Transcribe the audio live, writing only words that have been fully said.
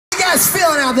guys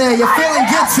feeling out there? You feeling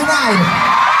good tonight?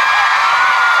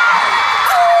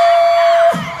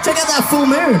 Check out that full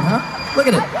moon, huh? Look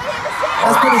at it.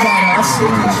 That's pretty badass.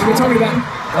 We're talking about...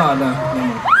 Oh, no.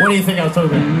 What do you think I was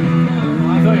talking about?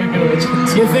 I thought you were going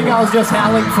to... You think I was just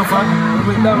howling for fun?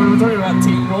 No, we were talking about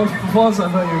Teen Wolf before, so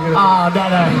I thought you were going to... Oh,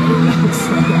 no.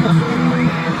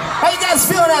 How you guys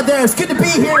feeling out there? It's good to be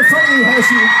here in front of you,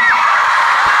 Hershey.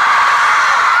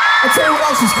 I'll tell you what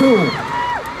else is cool.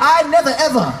 I never,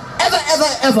 ever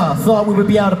thought we would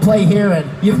be able to play here, and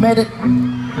you've made it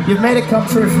come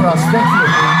true for us. Thank you.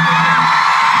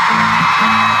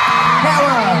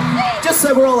 Now, just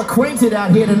so we're all acquainted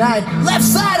out here tonight, left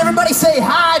side, everybody say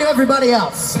hi to everybody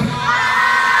else.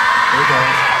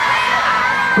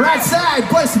 Right side,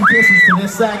 play some kisses to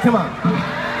this side, come on.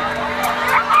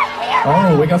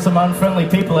 Oh, we got some unfriendly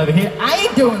people over here. I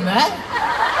ain't doing that.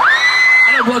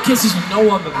 I don't blow kisses to no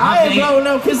one but my I ain't blowing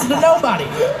no kisses to nobody.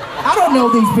 I don't know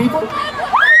these people.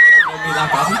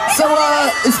 So,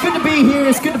 it's good to be here.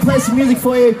 It's good to play some music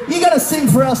for you. You gotta sing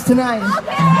for us tonight.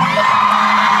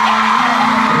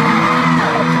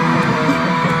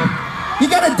 You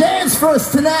gotta dance for us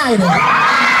tonight.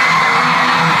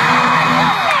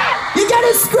 You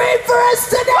gotta scream for us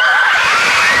tonight.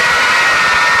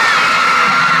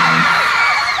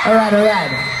 All right.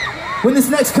 When this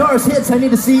next chorus hits, I need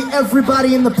to see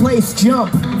everybody in the place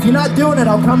jump. If you're not doing it,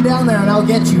 I'll come down there and I'll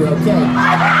get you, okay?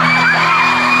 I'm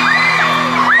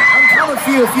coming for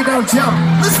you if you don't jump.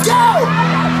 Let's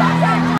go!